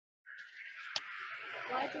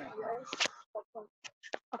I do this?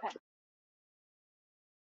 Okay.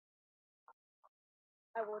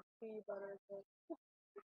 I will see better.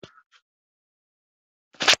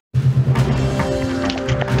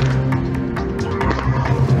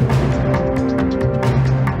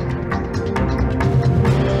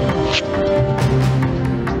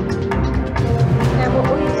 And what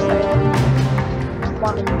will you say?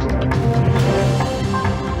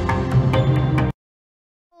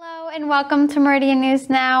 Hello and welcome to Meridian News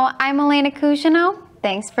Now. I'm Elena Cugino.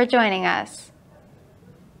 Thanks for joining us.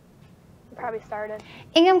 Probably started.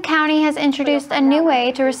 Ingham County has introduced a new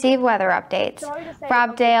way to receive weather updates.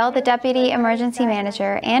 Rob Dale, the Deputy Emergency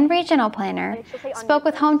Manager and Regional Planner, spoke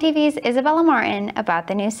with HOMTV's Isabella Martin about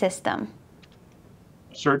the new system.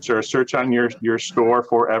 Search or search on your store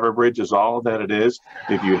for Everbridge is all that it is.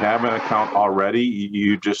 If you have an account already,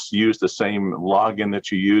 you just use the same login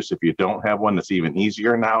that you use. If you don't have one, it's even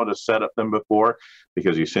easier now to set up than before,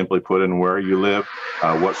 because you simply put in where you live,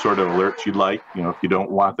 what sort of alerts you'd like. You know, if you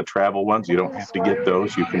don't want the travel ones, you don't have to get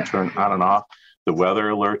those. You can turn on and off the weather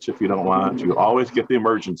alerts if you don't want. You always get the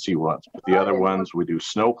emergency ones, but the other ones, we do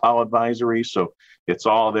snowfall advisories. So it's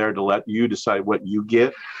all there to let you decide what you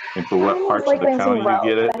get and for what parts of the county you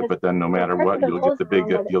get it. But then no matter what, you'll get the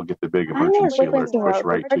big emergency alert pushed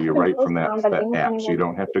right to you right from that app. So you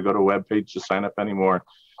don't have to go to a web page to sign up anymore.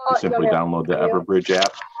 You simply download the Everbridge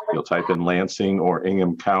app. You'll type in Lansing or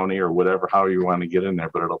Ingham County or whatever, how you want to get in there,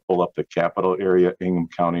 but it'll pull up the capital area Ingham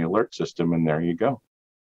County alert system, and there you go.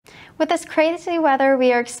 With this crazy weather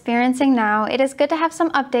we are experiencing now, it is good to have some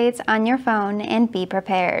updates on your phone and be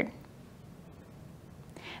prepared.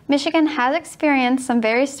 Michigan has experienced some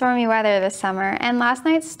very stormy weather this summer, and last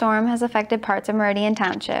night's storm has affected parts of Meridian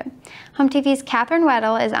Township. HOMTV's Catherine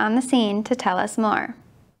Weddle is on the scene to tell us more.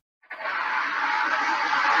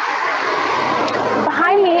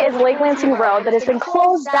 Behind me is Lake Lansing Road that has been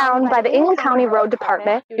closed down by the Ingham County Road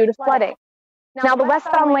Department due to flooding. Now, the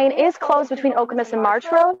westbound lane is closed between Okemos and March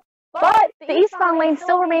Road, but the eastbound lane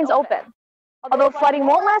still remains open. Although flooding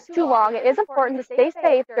won't last too long, it is important to stay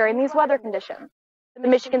safe during these weather conditions. The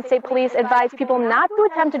Michigan State Police advise people not to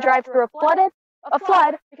attempt to drive through a flood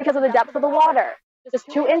because of the depth of the water. Just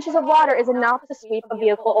 2 inches of water is enough to sweep a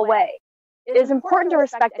vehicle away. It is important to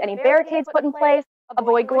respect any barricades put in place,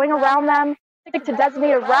 avoid going around them, stick to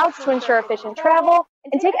designated routes to ensure efficient travel,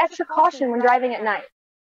 and take extra caution when driving at night.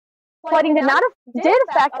 Flooding did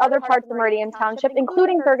affect other parts of Meridian Township,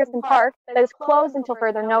 including Ferguson Park, that is closed until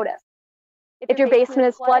further notice. If your basement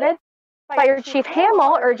is flooded, Fire Chief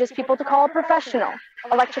Hamill urges people to call a professional.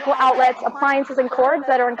 Electrical outlets, appliances, and cords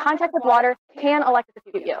that are in contact with water can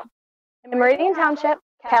electrocute you. In Meridian Township,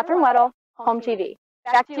 Catherine Weddle, HOMTV.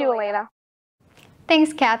 Back to you, Elena.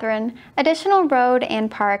 Thanks, Catherine. Additional road and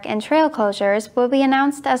park and trail closures will be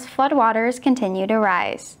announced as floodwaters continue to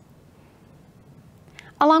rise.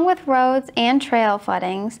 Along with roads and trail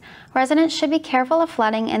floodings, residents should be careful of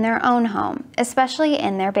flooding in their own home, especially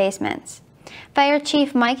in their basements. Fire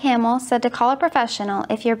Chief Mike Hamill said to call a professional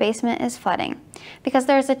if your basement is flooding, because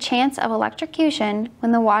there is a chance of electrocution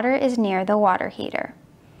when the water is near the water heater.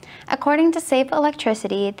 According to Safe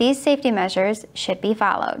Electricity, these safety measures should be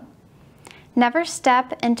followed. Never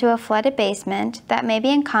step into a flooded basement that may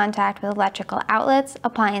be in contact with electrical outlets,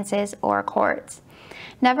 appliances, or cords.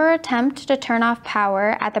 Never attempt to turn off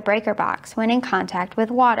power at the breaker box when in contact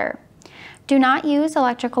with water. Do not use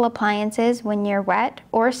electrical appliances when you're wet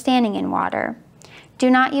or standing in water.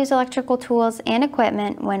 Do not use electrical tools and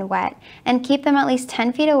equipment when wet, and keep them at least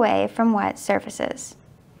 10 feet away from wet surfaces.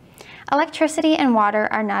 Electricity and water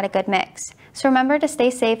are not a good mix, so remember to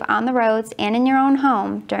stay safe on the roads and in your own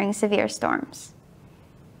home during severe storms.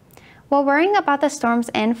 While worrying about the storms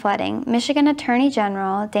and flooding, Michigan Attorney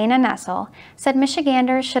General Dana Nessel said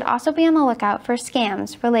Michiganders should also be on the lookout for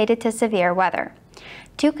scams related to severe weather.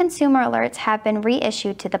 2 consumer alerts have been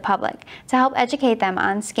reissued to the public to help educate them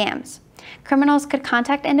on scams. Criminals could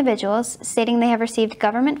contact individuals stating they have received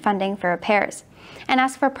government funding for repairs and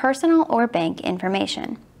ask for personal or bank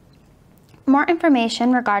information. More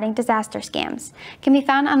information regarding disaster scams can be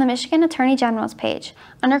found on the Michigan Attorney General's page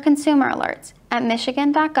under Consumer Alerts at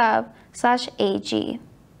michigan.gov/AG.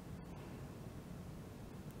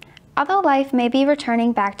 Although life may be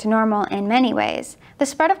returning back to normal in many ways, the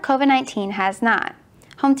spread of COVID-19 has not.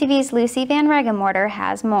 HOMTV's Lucy Van Regenmorter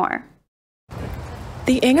has more.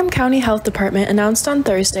 The Ingham County Health Department announced on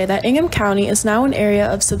Thursday that Ingham County is now an area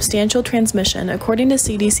of substantial transmission according to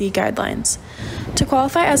CDC guidelines. To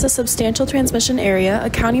qualify as a substantial transmission area,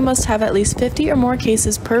 a county must have at least 50 or more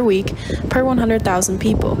cases per week per 100,000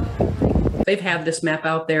 people. They've had this map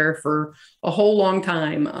out there for a whole long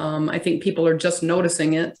time. I think people are just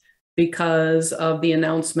noticing it because of the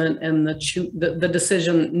announcement and the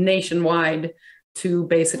decision nationwide to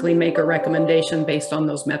basically make a recommendation based on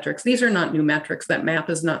those metrics. These are not new metrics. That map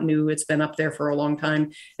is not new. It's been up there for a long time.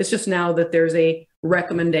 It's just now that there's a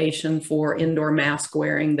recommendation for indoor mask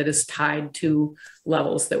wearing that is tied to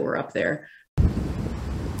levels that were up there.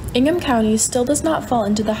 Ingham County still does not fall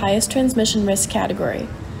into the highest transmission risk category.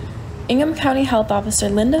 Ingham County Health Officer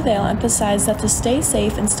Linda Vale emphasized that to stay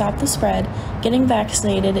safe and stop the spread, getting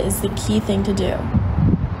vaccinated is the key thing to do.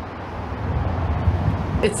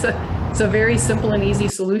 It's a very simple and easy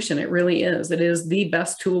solution. It really is. It is the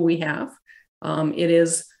best tool we have. It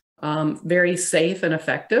is very safe and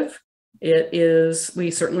effective.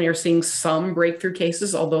 We certainly are seeing some breakthrough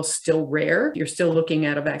cases, although still rare. You're still looking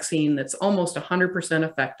at a vaccine that's almost 100%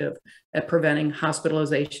 effective at preventing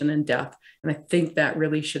hospitalization and death. And I think that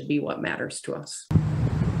really should be what matters to us.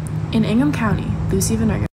 In Ingham County, Lucy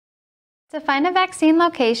Vinegar. To find a vaccine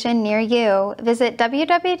location near you, visit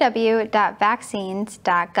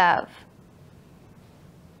www.vaccines.gov.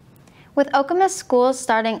 With Okemos schools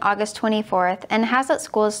starting August 24th and Hazlet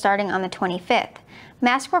schools starting on the 25th,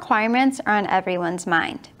 mask requirements are on everyone's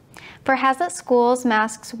mind. For Hazlet schools,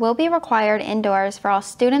 masks will be required indoors for all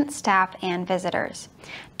students, staff, and visitors.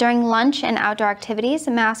 During lunch and outdoor activities,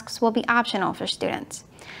 masks will be optional for students.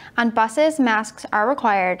 On buses, masks are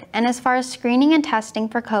required, and as far as screening and testing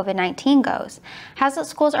for COVID-19 goes, Hazlet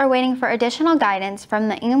schools are waiting for additional guidance from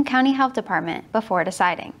the Ingham County Health Department before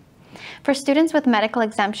deciding. For students with medical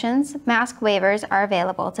exemptions, mask waivers are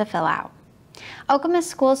available to fill out. Okemos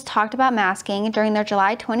schools talked about masking during their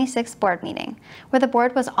July 26th board meeting, where the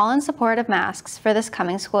board was all in support of masks for this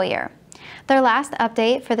coming school year. Their last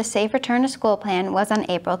update for the Safe Return to School plan was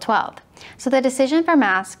on April 12th, so the decision for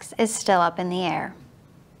masks is still up in the air.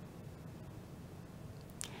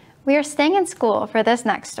 We are staying in school for this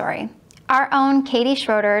next story. Our own Katie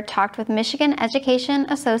Schroeder talked with Michigan Education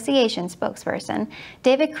Association spokesperson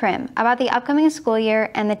David Krim about the upcoming school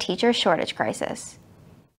year and the teacher shortage crisis.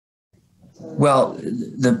 Well,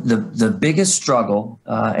 the biggest struggle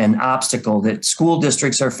and obstacle that school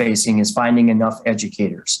districts are facing is finding enough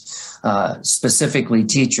educators, specifically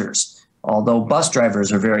teachers. Although bus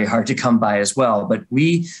drivers are very hard to come by as well. But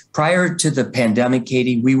prior to the pandemic,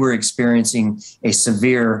 Katie, we were experiencing a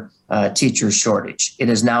severe teacher shortage. It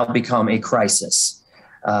has now become a crisis.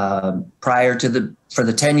 For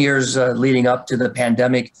the 10 years leading up to the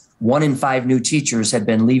pandemic, 1 in 5 new teachers had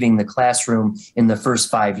been leaving the classroom in the first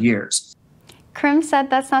 5 years. Krim said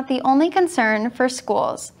that's not the only concern for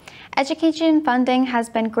schools. Education funding has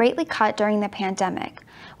been greatly cut during the pandemic,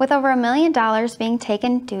 with over $1 million being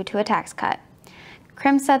taken due to a tax cut.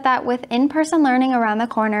 Krim said that with in-person learning around the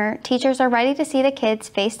corner, teachers are ready to see the kids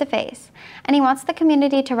face-to-face, and he wants the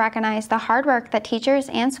community to recognize the hard work that teachers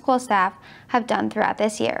and school staff have done throughout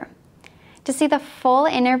this year. To see the full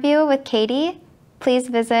interview with Katie, please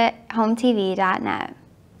visit HOMTV.net.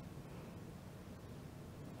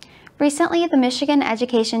 Recently, the Michigan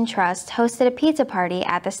Education Trust hosted a pizza party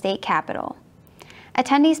at the state capitol.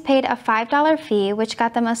 Attendees paid a $5 fee, which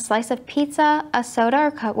got them a slice of pizza, a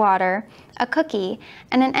soda or water, a cookie,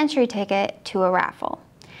 and an entry ticket to a raffle.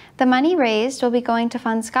 The money raised will be going to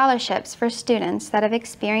fund scholarships for students that have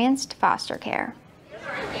experienced foster care.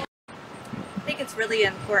 I think it's really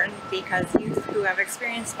important because youth who have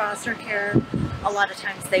experienced foster care, a lot of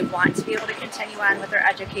times they want to be able to continue on with their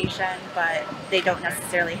education, but they don't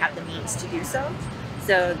necessarily have the means to do so.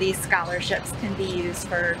 So these scholarships can be used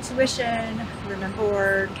for tuition, room and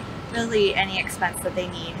board, really any expense that they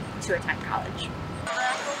need to attend college.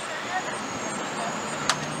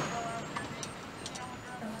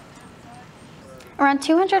 Around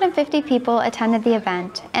 250 people attended the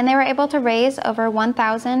event, and they were able to raise over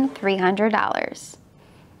 $1,300.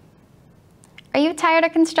 Are you tired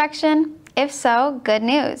of construction? If so, good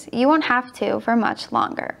news. You won't have to for much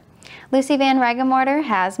longer. Lucy Van Regemorter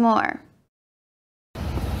has more.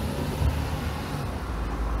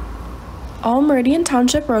 All Meridian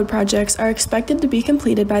Township road projects are expected to be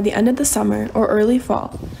completed by the end of the summer or early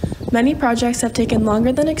fall. Many projects have taken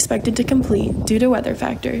longer than expected to complete due to weather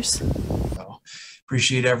factors.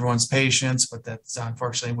 Appreciate everyone's patience, but that's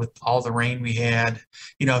unfortunately with all the rain we had.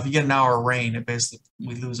 You know, if you get an hour of rain, it basically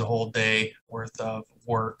we lose a whole day worth of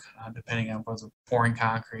work, depending on whether we're pouring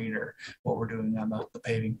concrete or what we're doing on the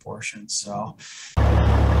paving portion. So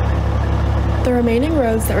the remaining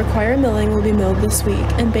roads that require milling will be milled this week,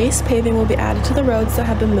 and base paving will be added to the roads that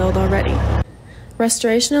have been milled already.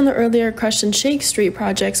 Restoration on the earlier Crush and Shake Street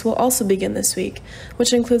projects will also begin this week,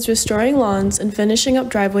 which includes restoring lawns and finishing up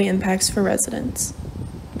driveway impacts for residents.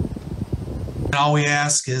 All we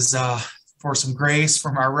ask is for some grace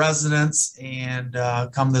from our residents, and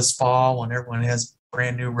come this fall when everyone has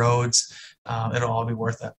brand new roads, it'll all be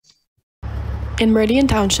worth it. In Meridian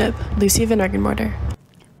Township, Lucy Van Argenmorter.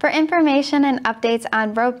 For information and updates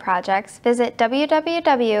on road projects, visit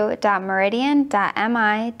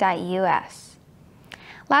www.meridian.mi.us.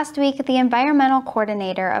 Last week, the environmental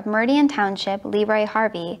coordinator of Meridian Township, Leroy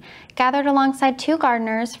Harvey, gathered alongside 2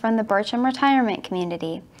 gardeners from the Bircham retirement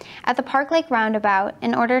community at the Park Lake Roundabout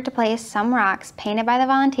in order to place some rocks painted by the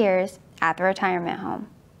volunteers at the retirement home.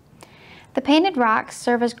 The painted rocks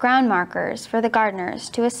serve as ground markers for the gardeners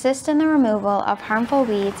to assist in the removal of harmful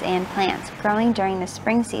weeds and plants growing during the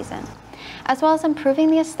spring season, as well as improving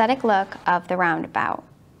the aesthetic look of the roundabout.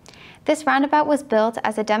 This roundabout was built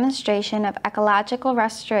as a demonstration of ecological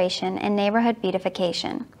restoration and neighborhood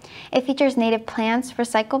beautification. It features native plants,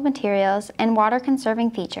 recycled materials, and water-conserving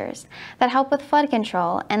features that help with flood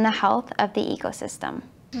control and the health of the ecosystem.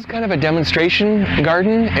 This is kind of a demonstration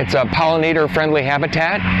garden. It's a pollinator-friendly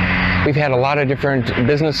habitat. We've had a lot of different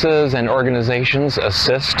businesses and organizations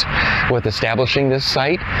assist with establishing this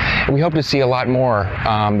site. And we hope to see a lot more.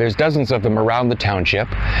 There's dozens of them around the township.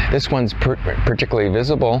 This one's particularly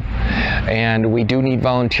visible, and we do need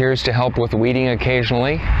volunteers to help with weeding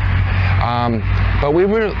occasionally. But we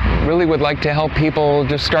really would like to help people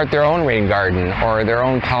just start their own rain garden or their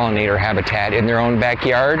own pollinator habitat in their own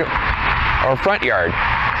backyard or front yard.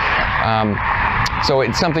 So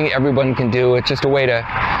it's something everyone can do. It's just a way to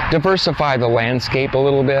diversify the landscape a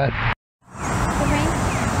little bit. The rain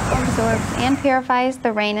absorbs and purifies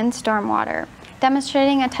the rain and stormwater,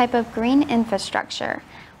 demonstrating a type of green infrastructure,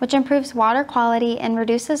 which improves water quality and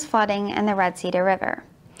reduces flooding in the Red Cedar River,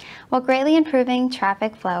 while greatly improving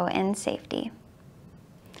traffic flow and safety.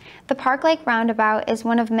 The Park Lake Roundabout is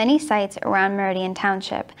one of many sites around Meridian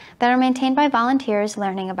Township that are maintained by volunteers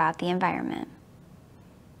learning about the environment.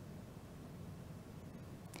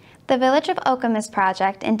 The Village of Okemos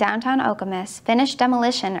project in downtown Okemos finished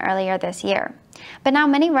demolition earlier this year, but now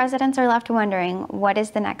many residents are left wondering what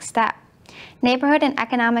is the next step. Neighborhood and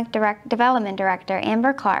Economic Development Director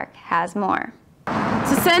Amber Clark has more.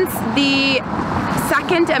 So since the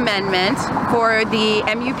second amendment for the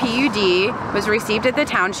MUPUD was received at the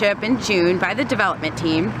township in June by the development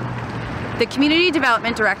team, the Community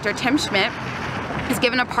Development Director Tim Schmidt has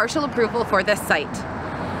given a partial approval for this site.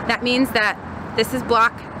 That means that this is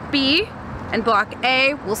Block B, and Block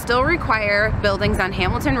A will still require buildings on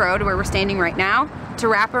Hamilton Road, where we're standing right now, to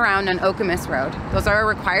wrap around on Okemos Road. Those are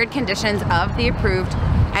required conditions of the approved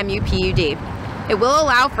MUPUD. It will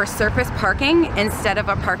allow for surface parking instead of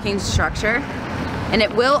a parking structure, and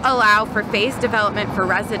it will allow for phased development for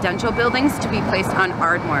residential buildings to be placed on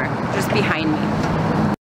Ardmore, just behind me.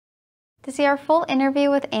 To see our full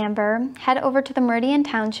interview with Amber, head over to the Meridian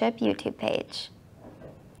Township YouTube page.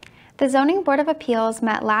 The Zoning Board of Appeals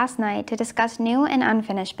met last night to discuss new and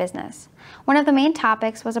unfinished business. One of the main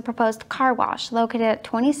topics was a proposed car wash located at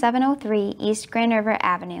 2703 East Grand River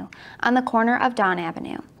Avenue on the corner of Dawn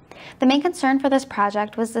Avenue. The main concern for this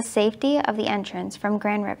project was the safety of the entrance from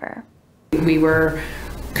Grand River. We were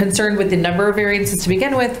concerned with the number of variances to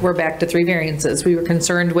begin with. We're back to 3 variances. We were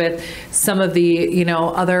concerned with some of the,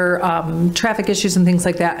 other traffic issues and things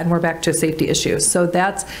like that, and we're back to safety issues. So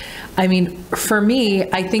that's, for me,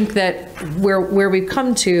 I think that where we've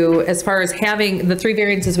come to, as far as having the 3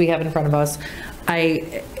 variances we have in front of us,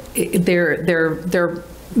 they're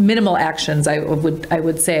minimal actions. I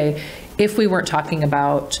would say, if we weren't talking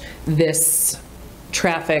about this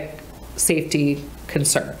traffic safety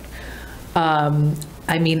concern.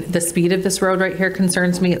 The speed of this road right here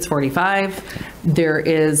concerns me. It's 45. There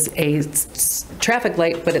is a traffic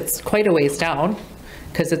light, but it's quite a ways down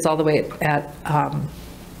because it's all the way at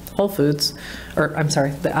Whole Foods, or I'm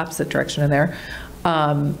sorry, the opposite direction in there.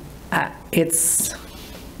 It's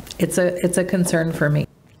a concern for me.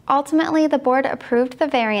 Ultimately, the board approved the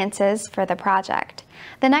variances for the project.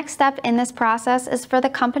 The next step in this process is for the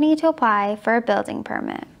company to apply for a building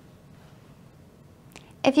permit.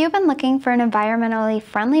 If you've been looking for an environmentally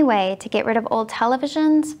friendly way to get rid of old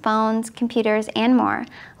televisions, phones, computers, and more,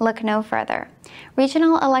 look no further.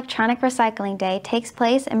 Regional Electronic Recycling Day takes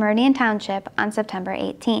place in Meridian Township on September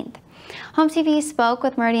 18th. HOMTV spoke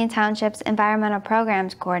with Meridian Township's Environmental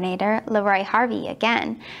Programs Coordinator, Leroy Harvey,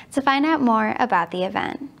 again, to find out more about the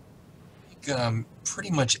event.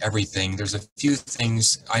 Pretty much everything. There's a few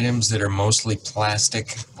items that are mostly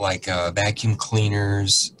plastic, like vacuum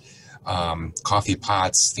cleaners, coffee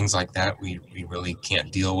pots, things like that we really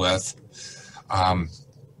can't deal with.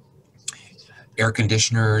 Air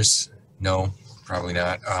conditioners, no, probably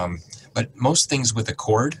not. But most things with a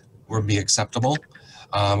cord would be acceptable.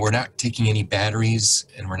 We're not taking any batteries,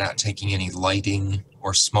 and we're not taking any lighting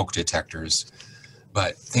or smoke detectors,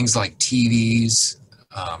 but things like TVs,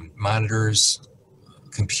 monitors,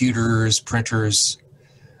 computers, printers,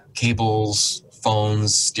 cables,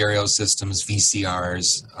 phones, stereo systems,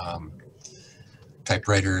 VCRs,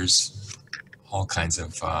 typewriters, all kinds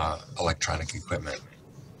of electronic equipment.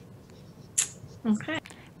 Okay.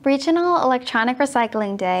 Regional Electronic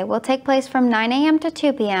Recycling Day will take place from 9 a.m. to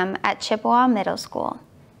 2 p.m. at Chippewa Middle School.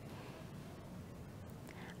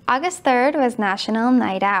 August 3rd was National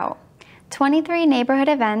Night Out. 23 neighborhood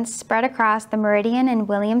events spread across the Meridian and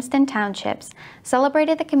Williamston townships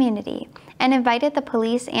celebrated the community and invited the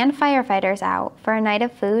police and firefighters out for a night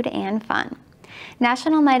of food and fun.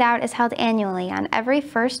 National Night Out is held annually on every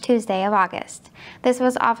first Tuesday of August. This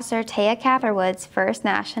was Officer Taya Catherwood's first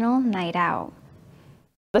National Night Out.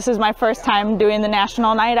 This is my first time doing the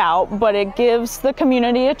National Night Out, but it gives the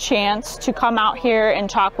community a chance to come out here and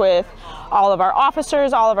talk with all of our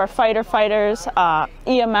officers, all of our firefighters,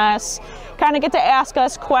 EMS, kind of get to ask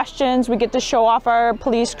us questions. We get to show off our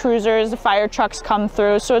police cruisers, the fire trucks come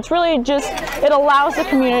through. So it's really just, it allows the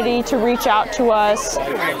community to reach out to us.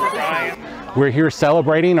 We're here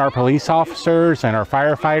celebrating our police officers and our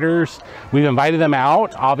firefighters. We've invited them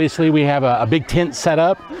out. Obviously, we have a big tent set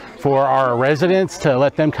up for our residents to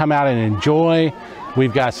let them come out and enjoy.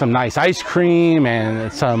 We've got some nice ice cream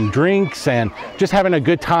and some drinks and just having a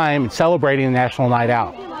good time celebrating the National Night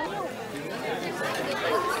Out.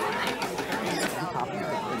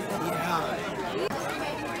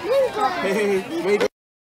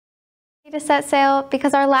 To set sail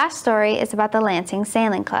because our last story is about the Lansing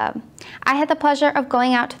Sailing Club. I had the pleasure of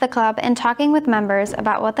going out to the club and talking with members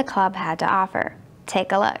about what the club had to offer.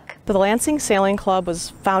 Take a look. The Lansing Sailing Club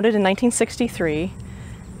was founded in 1963.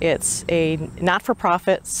 It's a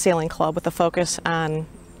not-for-profit sailing club with a focus on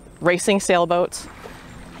racing sailboats,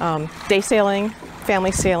 day sailing,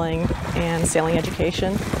 family sailing, and sailing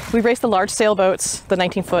education. We race the large sailboats, the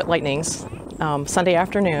 19-foot Lightnings, Sunday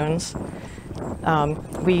afternoons.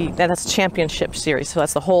 That's a championship series, so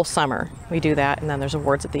that's the whole summer. We do that, and then there's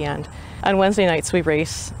awards at the end. On Wednesday nights, we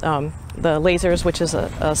race the Lasers, which is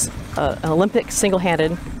an Olympic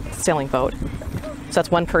single-handed sailing boat. So that's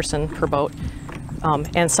one person per boat,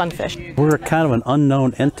 and Sunfish. We're kind of an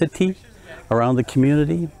unknown entity around the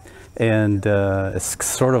community, and it's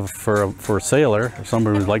sort of for a sailor,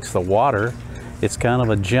 somebody who likes the water, it's kind of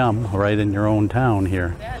a gem right in your own town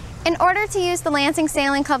here. In order to use the Lansing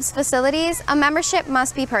Sailing Club's facilities, a membership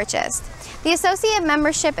must be purchased. The associate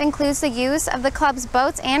membership includes the use of the club's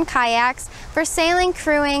boats and kayaks for sailing,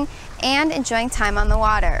 crewing, and enjoying time on the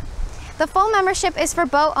water. The full membership is for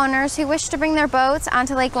boat owners who wish to bring their boats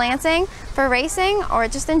onto Lake Lansing for racing or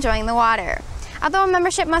just enjoying the water. Although a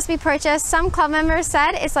membership must be purchased, some club members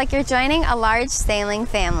said it's like you're joining a large sailing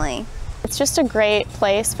family. It's just a great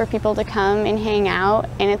place for people to come and hang out,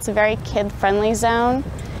 and it's a very kid-friendly zone.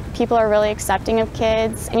 People are really accepting of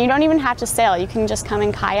kids, and you don't even have to sail. You can just come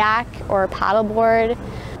and kayak or paddleboard.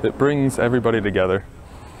 It brings everybody together.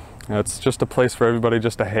 It's just a place for everybody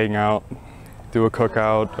just to hang out, do a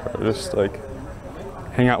cookout, or just like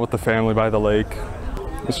hang out with the family by the lake.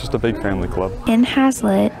 It's just a big family club. In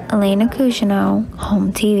Hazlitt, Elena Cugino,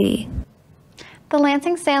 HOMTV. The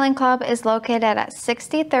Lansing Sailing Club is located at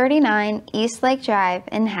 6039 East Lake Drive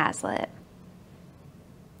in Hazlitt.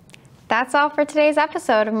 That's all for today's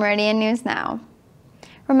episode of Meridian News Now.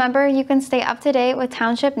 Remember, you can stay up to date with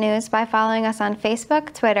Township News by following us on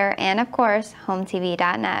Facebook, Twitter, and of course,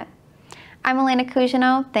 HOMTV.net. I'm Elena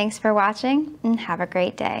Cugino. Thanks for watching and have a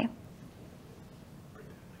great day.